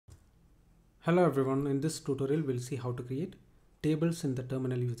Hello everyone, in this tutorial we'll see how to create tables in the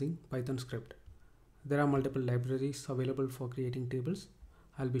terminal using Python script. There are multiple libraries available for creating tables.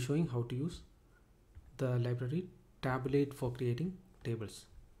 I'll be showing how to use the library Tabulate for creating tables.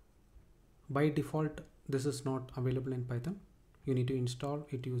 By default, this is not available in Python. You need to install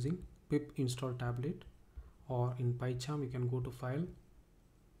it using pip install tabulate, or in PyCharm you can go to File,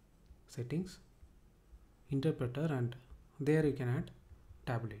 Settings, Interpreter, and there you can add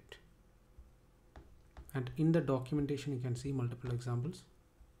Tabulate. And in the documentation you can see multiple examples.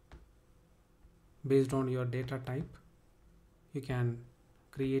 Based on your data type, you can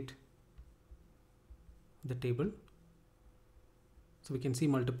create the table. So we can see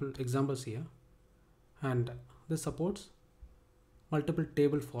multiple examples here, and this supports multiple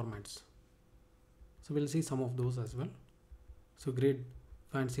table formats. So we'll see some of those as well. So grid,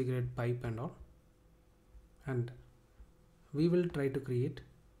 fancy grid, pipe and all. And we will try to create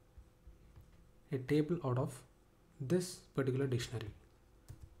a table out of this particular dictionary.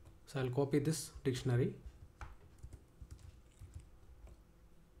 So I'll copy this dictionary,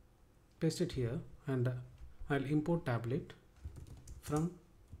 paste it here, and I'll import tabulate from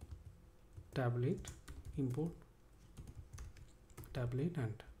tabulate, import tabulate,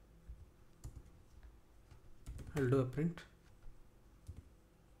 and I'll do a print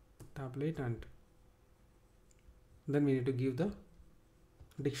tabulate, and then we need to give the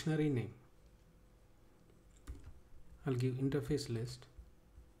dictionary name. I'll give interface list,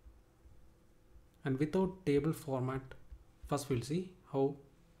 and without table format, first we'll see how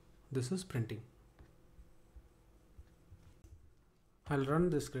this is printing. I'll run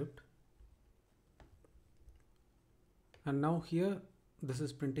the script, and now here this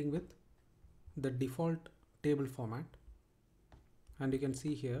is printing with the default table format, and you can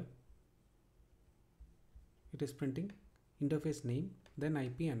see here it is printing interface name, then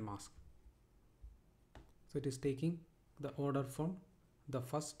IP and mask. So it is taking the order from the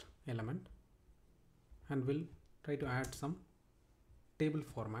first element, and we'll try to add some table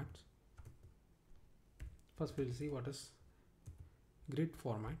formats. First we'll see what is grid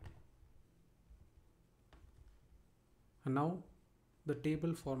format, and now the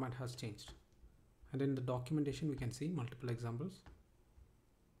table format has changed, and in the documentation we can see multiple examples.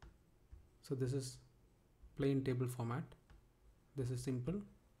 So this is plain table format, this is simple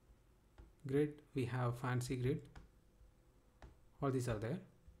grid, we have fancy grid, all these are there.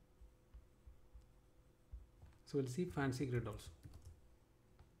 So we'll see fancy grid also.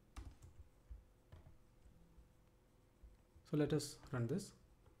 So let us run this.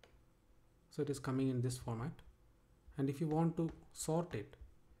 So it is coming in this format, and if you want to sort it,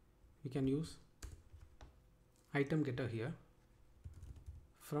 we can use item getter here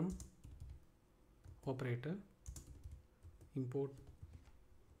from operator, import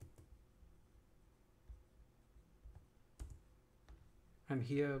and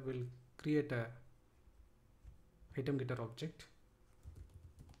here we'll create a item getter object,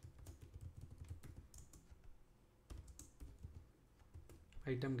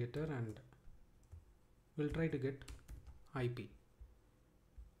 item getter, and we'll try to get IP,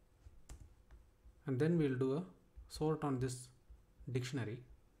 and then we'll do a sort on this dictionary.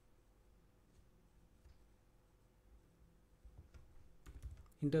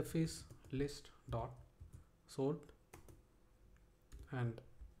 Interface list dot sort and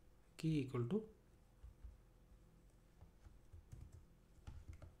key equal to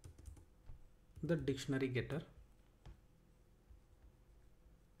the dictionary getter.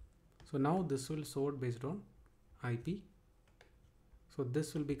 So now this will sort based on IP. So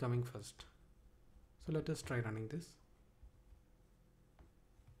this will be coming first. So let us try running this.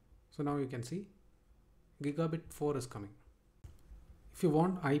 So now you can see gigabit 4 is coming. If you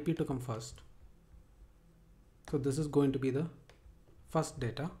want IP to come first, so this is going to be the first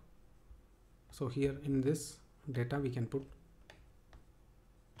data. So here in this data we can put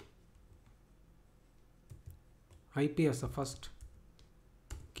IP as the first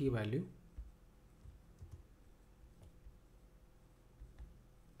key value.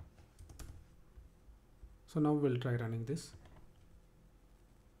 So now we'll try running this.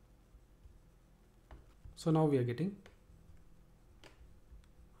 So now we are getting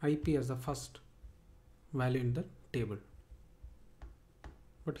IP as the first value in the table.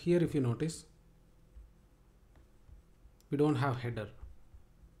 But here if you notice, we don't have header.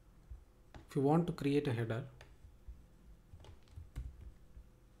 If you want to create a header,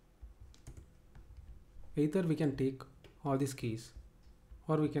 either we can take all these keys,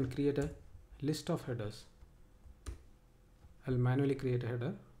 or we can create a list of headers. I'll manually create a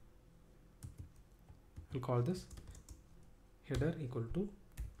header. I'll call this header equal to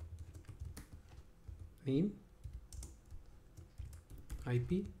name,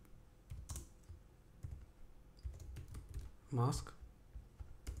 IP, mask.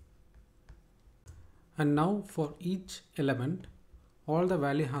 And now for each element, all the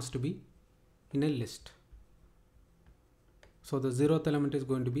value has to be in a list. So the 0th element is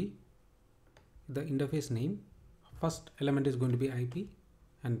going to be the interface name, first element is going to be IP,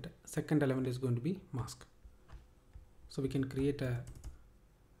 and second element is going to be mask. So we can create a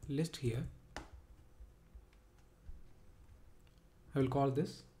list here. I will call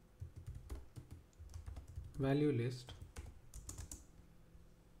this value list.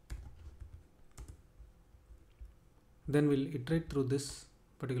 Then we'll iterate through this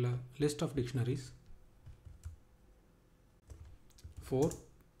particular list of dictionaries for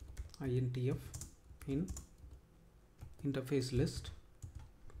INTF in interface list,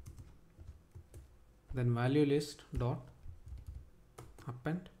 then value list dot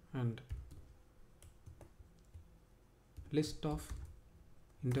append and list of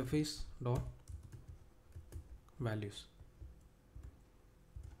interface dot values.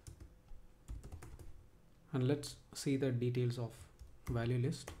 And let's see the details of value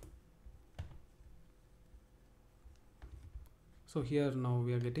list. So here now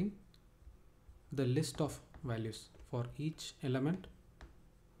we are getting the list of values. For each element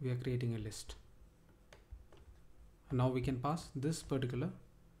we are creating a list. And now we can pass this particular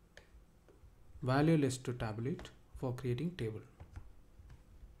value list to tabulate for creating table.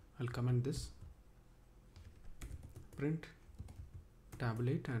 I'll comment this print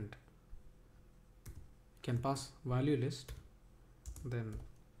tabulate and can pass value list, then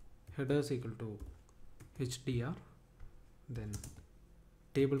headers equal to HDR, then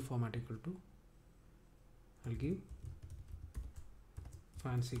table format equal to, I'll give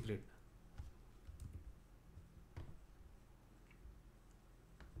fancy grid.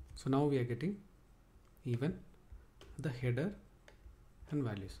 So now we are getting even the header and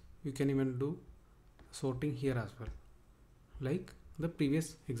values. You can even do sorting here as well, like the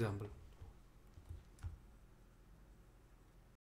previous example.